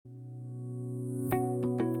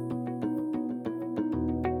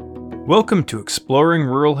Welcome to Exploring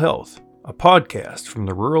Rural Health, a podcast from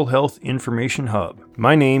the Rural Health Information Hub.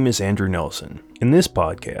 My name is Andrew Nelson. In this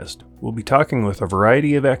podcast, we'll be talking with a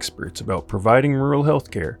variety of experts about providing rural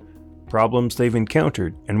health care, problems they've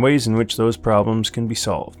encountered, and ways in which those problems can be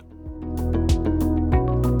solved.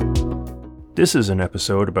 This is an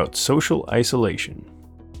episode about social isolation.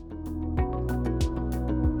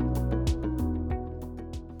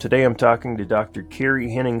 Today I'm talking to Dr.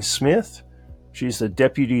 Carrie Henning-Smith. She's the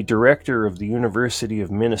Deputy Director of the University of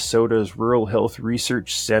Minnesota's Rural Health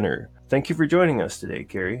Research Center. Thank you for joining us today,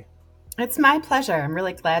 Carrie. It's my pleasure. I'm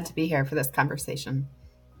really glad to be here for this conversation.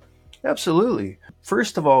 Absolutely.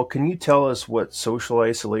 First of all, can you tell us what social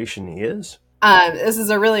isolation is? This is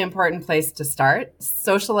a really important place to start.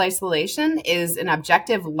 Social isolation is an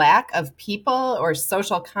objective lack of people or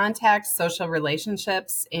social contact, social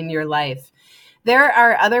relationships in your life. There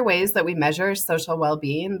are other ways that we measure social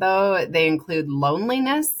well-being, though. They include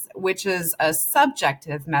loneliness, which is a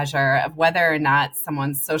subjective measure of whether or not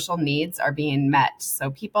someone's social needs are being met.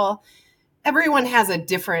 So everyone has a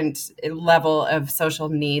different level of social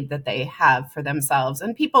need that they have for themselves,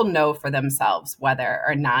 and people know for themselves whether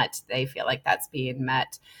or not they feel like that's being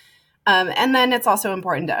met. And then it's also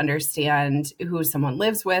important to understand who someone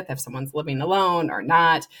lives with, if someone's living alone or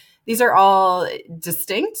not. These are all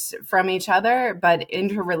distinct from each other, but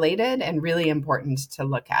interrelated and really important to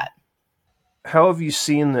look at. How have you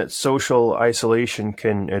seen that social isolation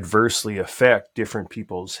can adversely affect different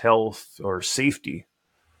people's health or safety?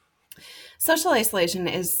 Social isolation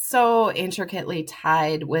is so intricately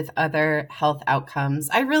tied with other health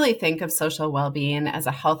outcomes. I really think of social well-being as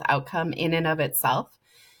a health outcome in and of itself.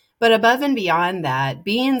 But above and beyond that,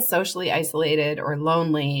 being socially isolated or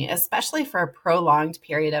lonely, especially for a prolonged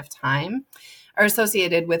period of time, are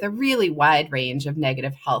associated with a really wide range of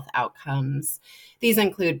negative health outcomes. These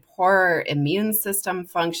include poor immune system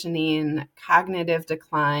functioning, cognitive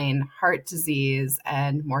decline, heart disease,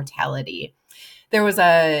 and mortality. There was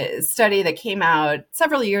a study that came out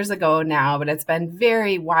several years ago now, but it's been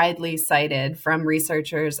very widely cited from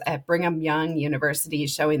researchers at Brigham Young University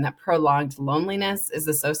showing that prolonged loneliness is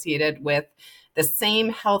associated with the same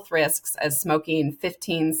health risks as smoking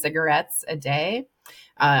 15 cigarettes a day,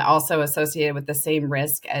 also associated with the same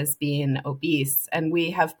risk as being obese. And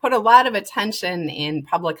we have put a lot of attention in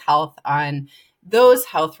public health on those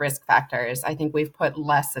health risk factors. I think we've put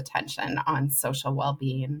less attention on social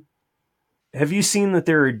well-being. Have you seen that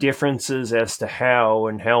there are differences as to how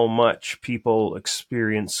and how much people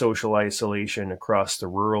experience social isolation across the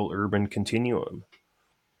rural-urban continuum?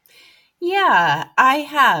 Yeah, I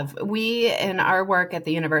have. We, in our work at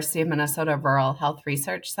the University of Minnesota Rural Health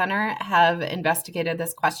Research Center, have investigated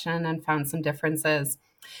this question and found some differences.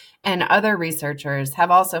 And other researchers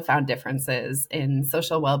have also found differences in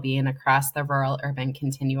social well-being across the rural-urban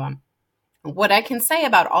continuum. What I can say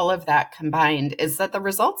about all of that combined is that the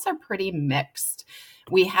results are pretty mixed.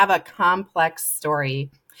 We have a complex story.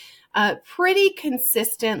 Pretty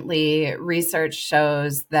consistently, research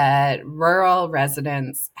shows that rural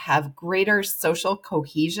residents have greater social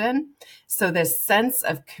cohesion. So this sense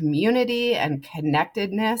of community and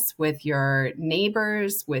connectedness with your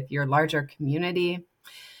neighbors, with your larger community.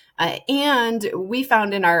 And we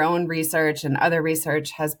found in our own research, and other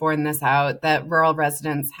research has borne this out, that rural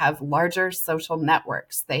residents have larger social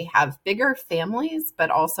networks. They have bigger families,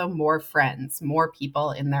 but also more friends, more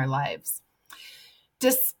people in their lives.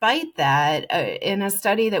 Despite that, in a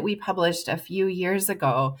study that we published a few years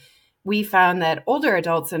ago, we found that older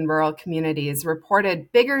adults in rural communities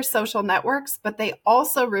reported bigger social networks, but they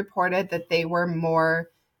also reported that they were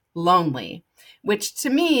more lonely, which to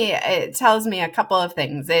me, it tells me a couple of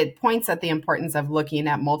things. It points at the importance of looking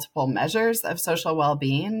at multiple measures of social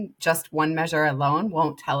well-being. Just one measure alone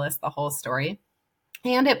won't tell us the whole story.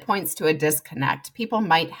 And it points to a disconnect. People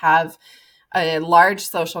might have a large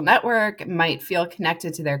social network, might feel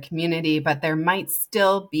connected to their community, but there might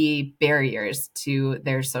still be barriers to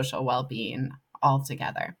their social well-being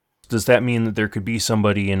altogether. Does that mean that there could be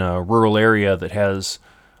somebody in a rural area that has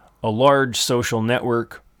a large social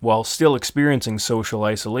network while still experiencing social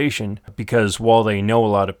isolation because while they know a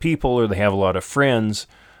lot of people or they have a lot of friends,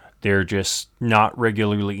 they're just not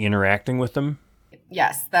regularly interacting with them?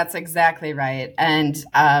 Yes, that's exactly right. And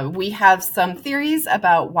we have some theories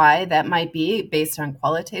about why that might be based on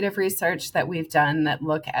qualitative research that we've done that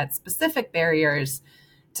look at specific barriers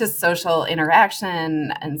to social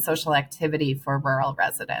interaction and social activity for rural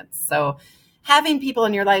residents. So having people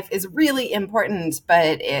in your life is really important,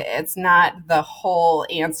 but it's not the whole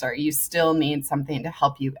answer. You still need something to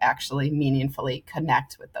help you actually meaningfully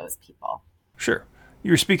connect with those people. Sure. You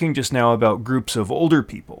were speaking just now about groups of older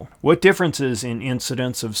people. What differences in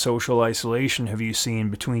incidents of social isolation have you seen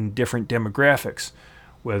between different demographics,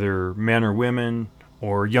 whether men or women,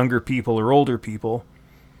 or younger people or older people?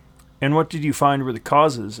 And what did you find were the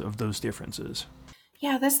causes of those differences?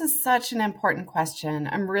 Yeah, this is such an important question.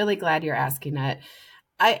 I'm really glad you're asking it.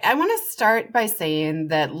 I want to start by saying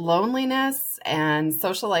that loneliness and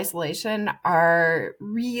social isolation are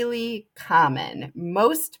really common.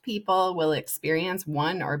 Most people will experience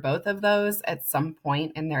one or both of those at some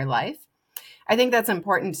point in their life. I think that's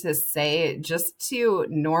important to say just to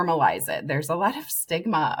normalize it. There's a lot of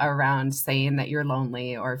stigma around saying that you're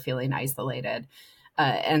lonely or feeling isolated.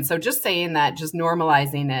 And so just saying that, just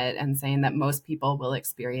normalizing it and saying that most people will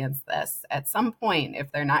experience this at some point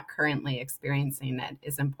if they're not currently experiencing it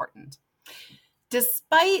is important.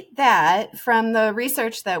 Despite that, from the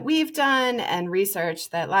research that we've done and research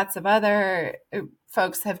that lots of other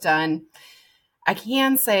folks have done, I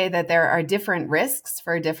can say that there are different risks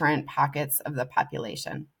for different pockets of the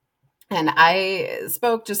population. And I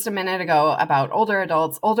spoke just a minute ago about older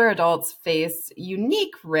adults. Older adults face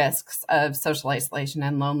unique risks of social isolation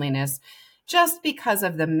and loneliness just because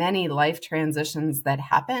of the many life transitions that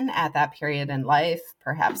happen at that period in life,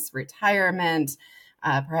 perhaps retirement,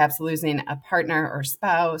 perhaps losing a partner or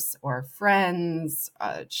spouse or friends,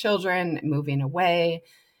 children moving away,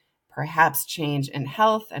 perhaps change in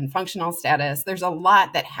health and functional status. There's a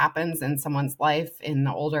lot that happens in someone's life in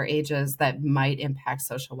the older ages that might impact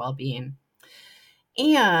social well-being.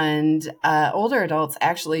 And older adults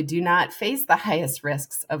actually do not face the highest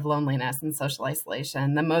risks of loneliness and social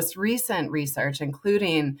isolation. The most recent research,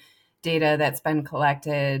 including data that's been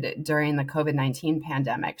collected during the COVID-19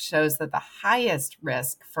 pandemic, shows that the highest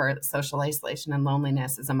risk for social isolation and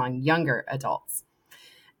loneliness is among younger adults.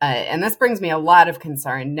 And this brings me a lot of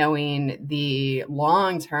concern, knowing the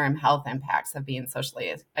long-term health impacts of being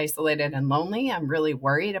socially isolated and lonely. I'm really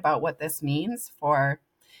worried about what this means for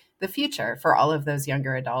the future for all of those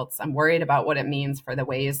younger adults. I'm worried about what it means for the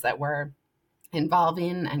ways that we're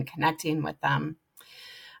involving and connecting with them.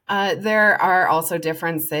 There are also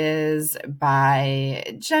differences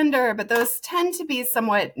by gender, but those tend to be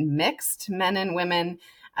somewhat mixed. Men and women,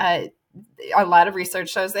 a lot of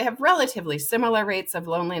research shows they have relatively similar rates of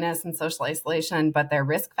loneliness and social isolation, but their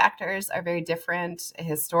risk factors are very different.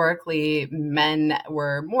 Historically, men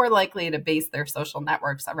were more likely to base their social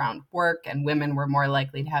networks around work, and women were more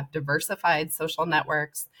likely to have diversified social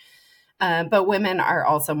networks. But women are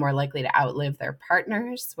also more likely to outlive their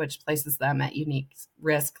partners, which places them at unique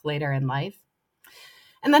risk later in life.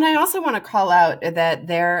 And then I also want to call out that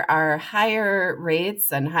there are higher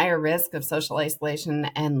rates and higher risk of social isolation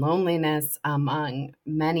and loneliness among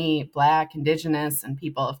many Black, Indigenous, and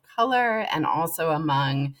people of color, and also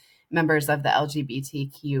among members of the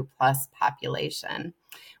LGBTQ plus population.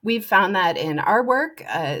 We've found that in our work,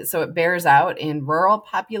 so it bears out in rural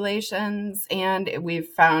populations, and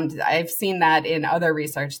I've seen that in other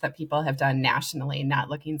research that people have done nationally,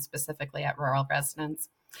 not looking specifically at rural residents.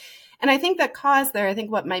 And I think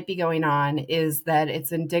what might be going on is that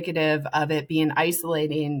it's indicative of it being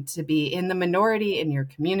isolating to be in the minority in your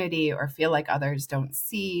community or feel like others don't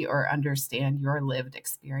see or understand your lived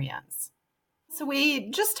experience. So we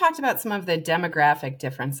just talked about some of the demographic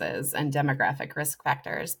differences and demographic risk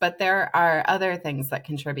factors, but there are other things that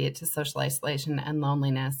contribute to social isolation and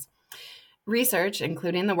loneliness. Research,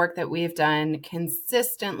 including the work that we've done,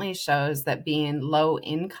 consistently shows that being low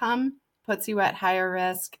income puts you at higher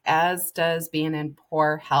risk, as does being in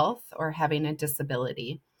poor health or having a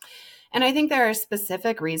disability. And I think there are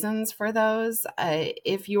specific reasons for those.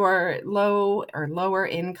 If you are low or lower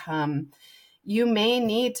income, you may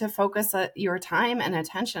need to focus your time and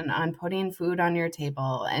attention on putting food on your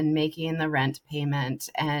table and making the rent payment.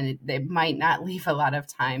 And they might not leave a lot of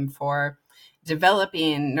time for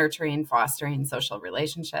developing, nurturing, fostering social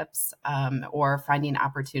relationships, or finding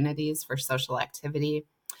opportunities for social activity.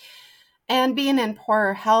 And being in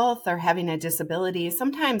poorer health or having a disability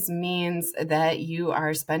sometimes means that you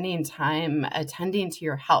are spending time attending to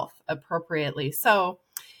your health appropriately.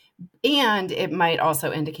 And it might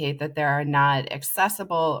also indicate that there are not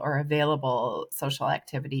accessible or available social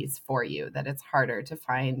activities for you, that it's harder to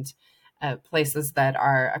find places that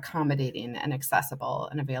are accommodating and accessible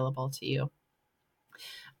and available to you.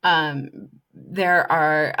 There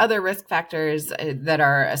are other risk factors that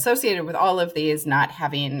are associated with all of these: not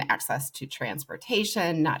having access to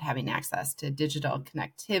transportation, not having access to digital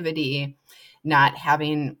connectivity, not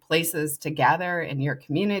having places to gather in your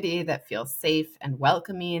community that feel safe and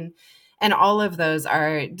welcoming. And all of those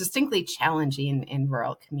are distinctly challenging in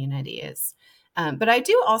rural communities. But I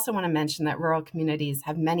do also want to mention that rural communities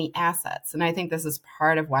have many assets. And I think this is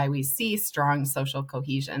part of why we see strong social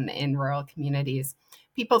cohesion in rural communities.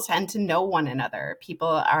 People tend to know one another. People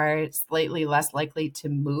are slightly less likely to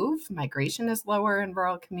move. Migration is lower in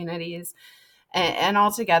rural communities. And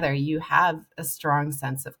altogether, you have a strong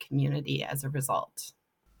sense of community as a result.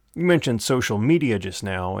 You mentioned social media just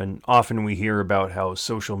now, and often we hear about how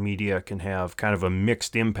social media can have kind of a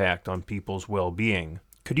mixed impact on people's well-being.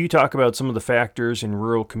 Could you talk about some of the factors in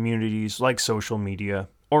rural communities like social media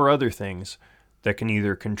or other things that can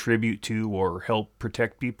either contribute to or help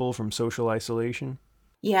protect people from social isolation?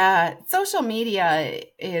 Yeah, social media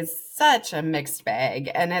is such a mixed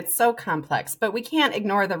bag and it's so complex, but we can't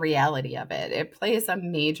ignore the reality of it. It plays a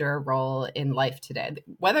major role in life today.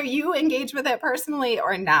 Whether you engage with it personally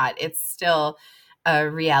or not, it's still a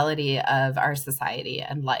reality of our society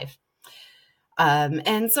and life.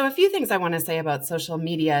 And so, a few things I want to say about social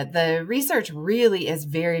media. The research really is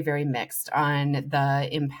very, very mixed on the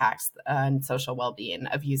impacts on social well being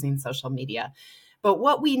of using social media. But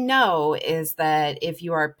what we know is that if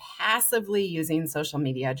you are passively using social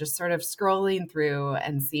media, just sort of scrolling through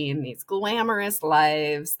and seeing these glamorous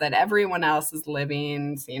lives that everyone else is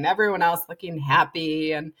living, seeing everyone else looking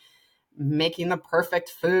happy and making the perfect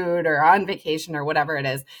food or on vacation or whatever it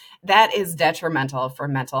is, that is detrimental for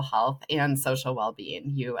mental health and social well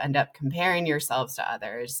being. You end up comparing yourselves to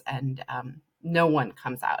others, and no one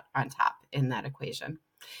comes out on top in that equation.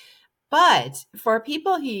 But for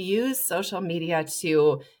people who use social media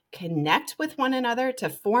to connect with one another, to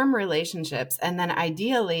form relationships, and then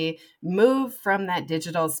ideally move from that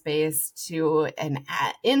digital space to an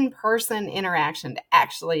in person interaction, to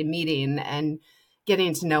actually meeting and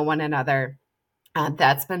getting to know one another,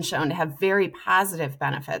 that's been shown to have very positive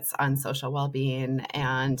benefits on social well being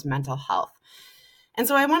and mental health. And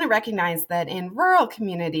so I want to recognize that in rural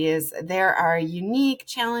communities, there are unique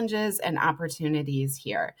challenges and opportunities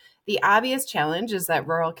here. The obvious challenge is that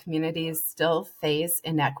rural communities still face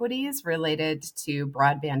inequities related to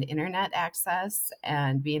broadband internet access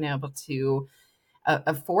and being able to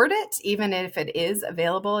afford it, even if it is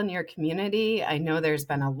available in your community. I know there's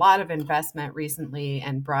been a lot of investment recently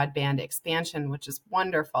in broadband expansion, which is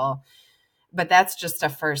wonderful. But that's just a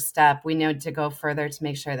first step. We need to go further to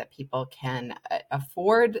make sure that people can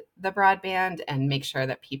afford the broadband and make sure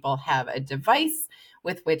that people have a device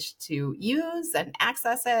with which to use and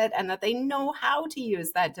access it, and that they know how to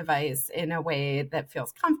use that device in a way that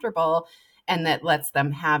feels comfortable and that lets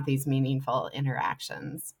them have these meaningful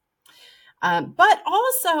interactions. But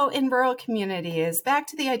also in rural communities, back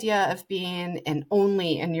to the idea of being an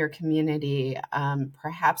only in your community.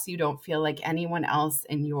 Perhaps you don't feel like anyone else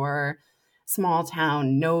in your small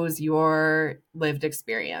town knows your lived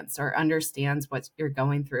experience or understands what you're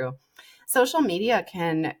going through. Social media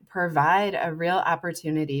can provide a real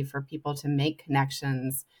opportunity for people to make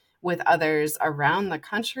connections with others around the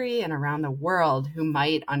country and around the world who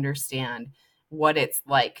might understand what it's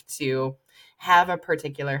like to have a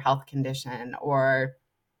particular health condition, or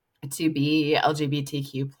to be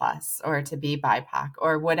LGBTQ plus, or to be BIPOC,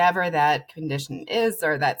 or whatever that condition is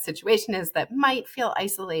or that situation is that might feel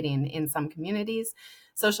isolating in some communities.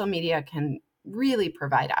 Social media can really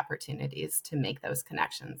provide opportunities to make those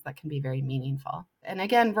connections that can be very meaningful. And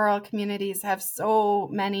again, rural communities have so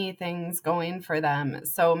many things going for them,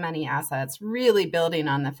 so many assets, really building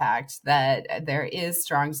on the fact that there is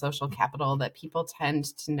strong social capital, that people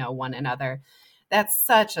tend to know one another. That's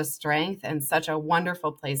such a strength and such a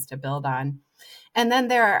wonderful place to build on. And then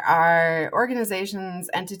there are organizations,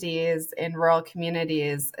 entities in rural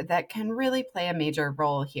communities that can really play a major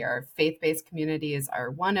role here. Faith-based communities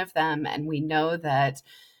are one of them, and we know that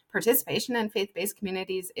participation in faith-based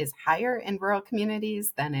communities is higher in rural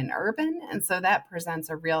communities than in urban. And so that presents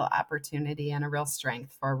a real opportunity and a real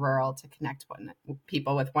strength for rural to connect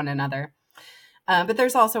people with one another. But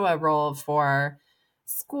there's also a role for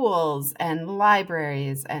schools and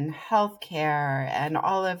libraries and healthcare and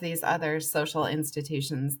all of these other social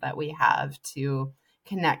institutions that we have to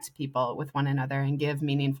connect people with one another and give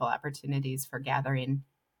meaningful opportunities for gathering.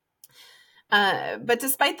 But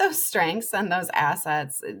despite those strengths and those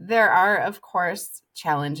assets, there are, of course,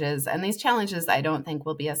 challenges. And these challenges, I don't think,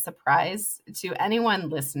 will be a surprise to anyone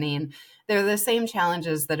listening. They're the same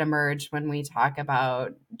challenges that emerge when we talk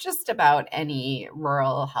about just about any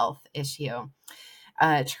rural health issue.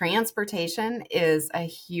 Transportation is a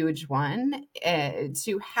huge one.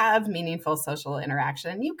 To have meaningful social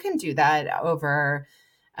interaction, you can do that over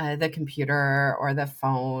the computer or the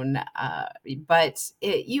phone, but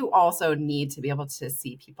you also need to be able to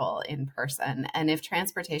see people in person. And if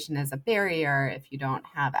transportation is a barrier, if you don't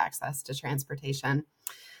have access to transportation,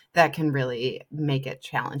 that can really make it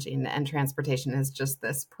challenging. And transportation is just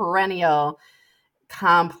this perennial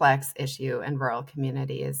complex issue in rural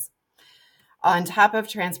communities. On top of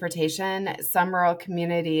transportation, some rural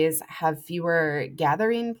communities have fewer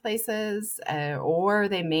gathering places, or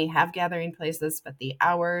they may have gathering places, but the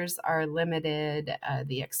hours are limited.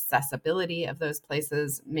 The accessibility of those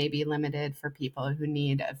places may be limited for people who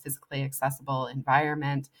need a physically accessible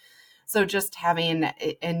environment. So just having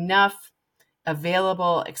enough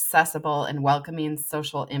available, accessible, and welcoming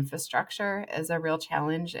social infrastructure is a real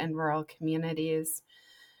challenge in rural communities.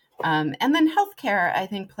 And then healthcare, I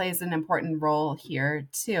think, plays an important role here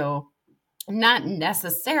too. Not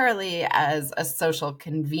necessarily as a social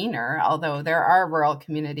convener, although there are rural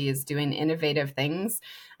communities doing innovative things,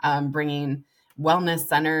 bringing wellness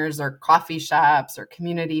centers or coffee shops or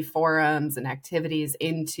community forums and activities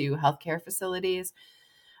into healthcare facilities.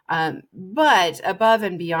 But above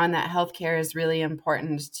and beyond that, healthcare is really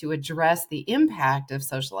important to address the impact of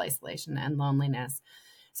social isolation and loneliness.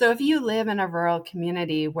 So if you live in a rural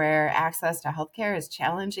community where access to healthcare is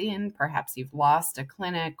challenging, perhaps you've lost a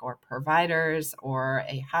clinic or providers or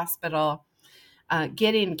a hospital,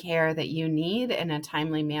 getting care that you need in a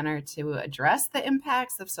timely manner to address the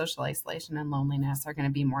impacts of social isolation and loneliness are going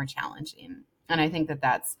to be more challenging. And I think that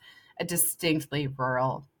that's a distinctly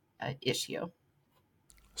rural issue.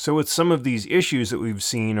 So, with some of these issues that we've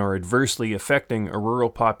seen are adversely affecting a rural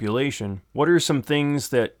population, what are some things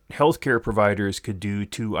that healthcare providers could do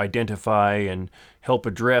to identify and help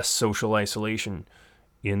address social isolation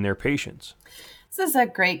in their patients? This is a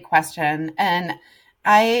great question. And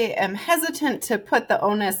I am hesitant to put the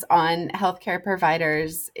onus on healthcare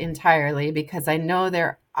providers entirely because I know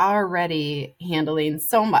they're already handling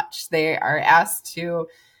so much. They are asked to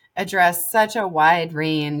address such a wide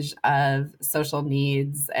range of social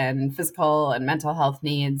needs and physical and mental health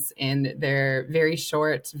needs in their very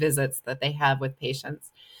short visits that they have with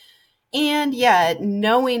patients. And yet,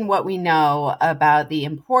 knowing what we know about the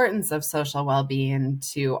importance of social well-being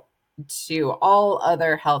to all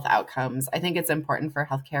other health outcomes, I think it's important for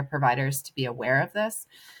healthcare providers to be aware of this.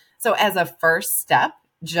 So as a first step,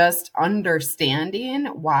 just understanding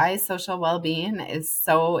why social well-being is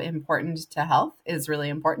so important to health is really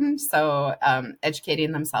important. So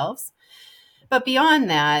educating themselves. But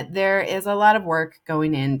beyond that, there is a lot of work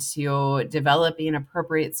going into developing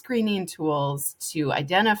appropriate screening tools to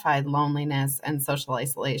identify loneliness and social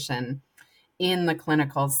isolation in the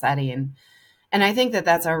clinical setting. And I think that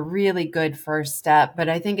that's a really good first step, but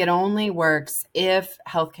I think it only works if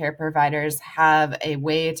healthcare providers have a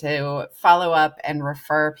way to follow up and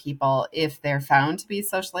refer people if they're found to be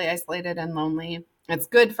socially isolated and lonely. It's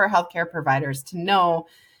good for healthcare providers to know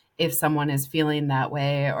if someone is feeling that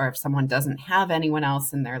way or if someone doesn't have anyone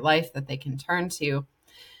else in their life that they can turn to.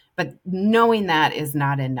 But knowing that is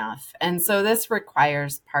not enough. And so this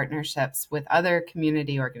requires partnerships with other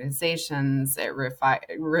community organizations. It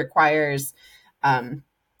requires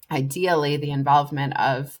ideally the involvement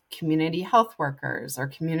of community health workers or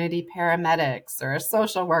community paramedics or a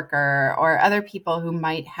social worker or other people who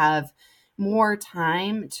might have more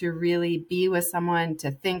time to really be with someone, to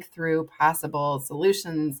think through possible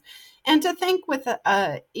solutions, and to think with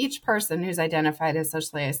each person who's identified as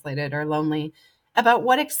socially isolated or lonely about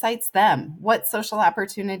what excites them. What social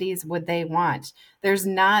opportunities would they want? There's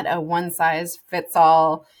not a one size fits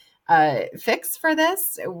all fix for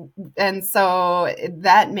this. And so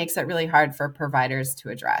that makes it really hard for providers to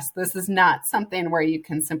address. This is not something where you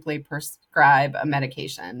can simply prescribe a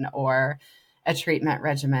medication or a treatment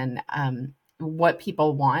regimen. What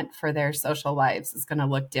people want for their social lives is going to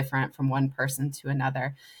look different from one person to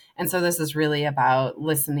another. And so this is really about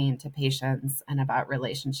listening to patients and about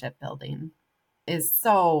relationship building is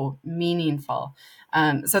so meaningful.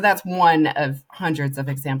 So that's one of hundreds of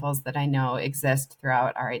examples that I know exist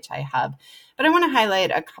throughout RHI Hub. But I want to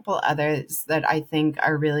highlight a couple others that I think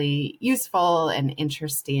are really useful and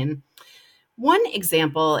interesting. One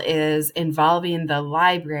example is involving the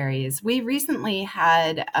libraries. We recently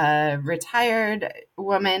had a retired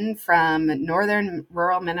woman from northern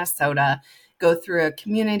rural Minnesota go through a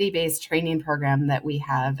community-based training program that we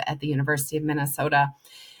have at the University of Minnesota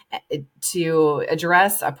to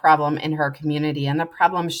address a problem in her community. And the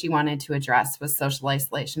problem she wanted to address was social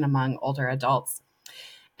isolation among older adults.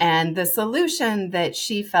 And the solution that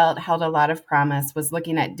she felt held a lot of promise was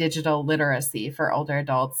looking at digital literacy for older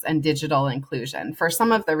adults and digital inclusion. For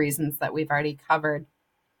some of the reasons that we've already covered,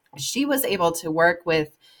 she was able to work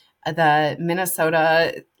with the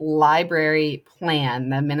Minnesota library plan.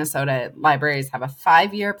 The Minnesota libraries have a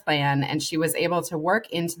 5-year plan, and she was able to work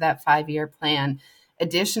into that 5-year plan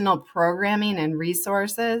additional programming and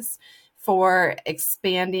resources for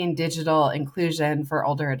expanding digital inclusion for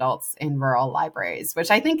older adults in rural libraries,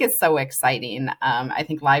 which I think is so exciting. I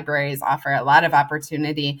think libraries offer a lot of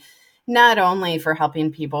opportunity, not only for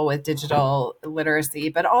helping people with digital literacy,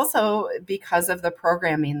 but also because of the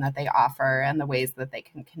programming that they offer and the ways that they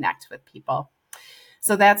can connect with people.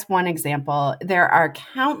 So that's one example. There are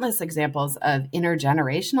countless examples of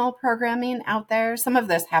intergenerational programming out there. Some of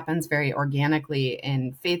this happens very organically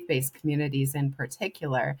in faith-based communities in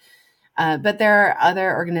particular. But there are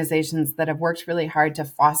other organizations that have worked really hard to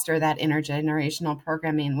foster that intergenerational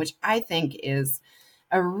programming, which I think is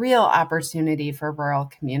a real opportunity for rural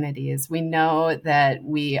communities. We know that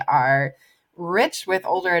we are rich with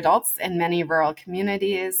older adults in many rural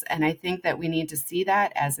communities, and I think that we need to see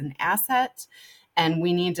that as an asset, and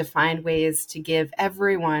we need to find ways to give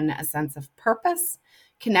everyone a sense of purpose.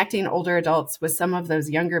 Connecting older adults with some of those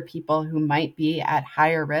younger people who might be at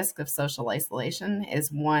higher risk of social isolation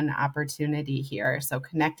is one opportunity here. So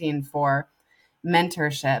connecting for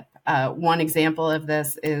mentorship. One example of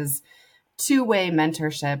this is two-way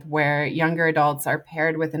mentorship, where younger adults are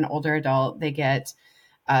paired with an older adult. They get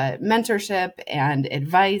mentorship and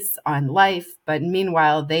advice on life, but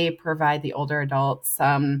meanwhile, they provide the older adult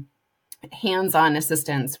some hands-on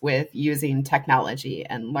assistance with using technology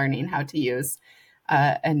and learning how to use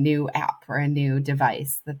a new app or a new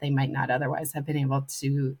device that they might not otherwise have been able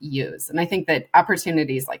to use. And I think that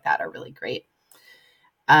opportunities like that are really great.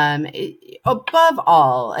 Above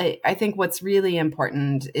all, I think what's really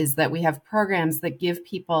important is that we have programs that give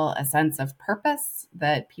people a sense of purpose,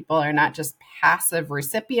 that people are not just passive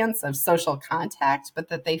recipients of social contact, but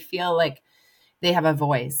that they feel like they have a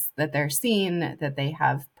voice, that they're seen, that they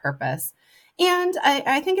have purpose. And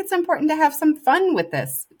I think it's important to have some fun with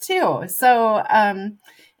this too. So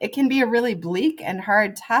it can be a really bleak and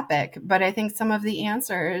hard topic, but I think some of the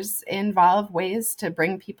answers involve ways to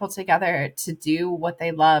bring people together to do what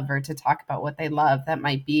they love or to talk about what they love. That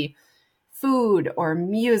might be food or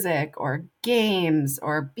music or games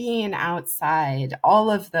or being outside.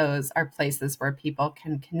 All of those are places where people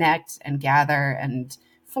can connect and gather and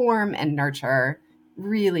form and nurture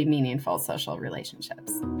really meaningful social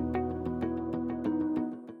relationships.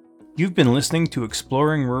 You've been listening to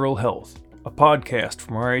Exploring Rural Health, a podcast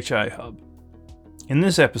from RHI Hub. In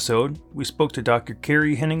this episode, we spoke to Dr.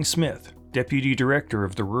 Carrie Henning-Smith, Deputy Director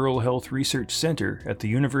of the Rural Health Research Center at the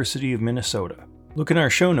University of Minnesota. Look in our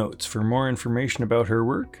show notes for more information about her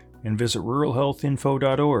work, and visit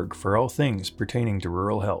ruralhealthinfo.org for all things pertaining to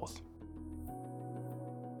rural health.